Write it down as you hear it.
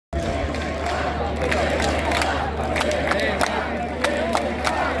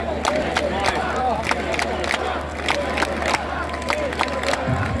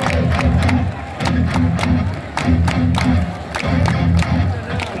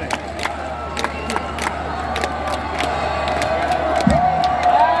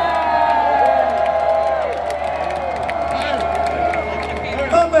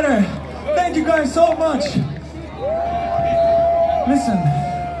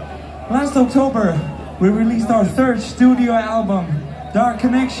Last October, we released our third studio album, Dark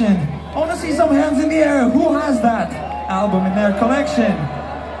Connection. I want to see some hands in the air. Who has that album in their collection?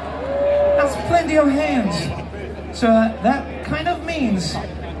 That's plenty of hands. So that kind of means,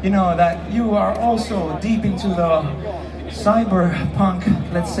 you know, that you are also deep into the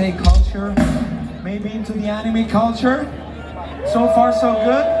cyberpunk, let's say, culture, maybe into the anime culture. So far, so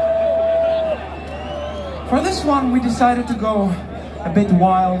good. For this one, we decided to go a bit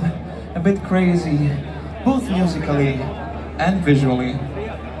wild, a bit crazy, both musically and visually.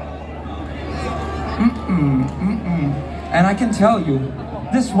 And I can tell you,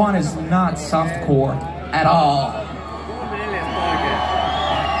 this one is not softcore at all.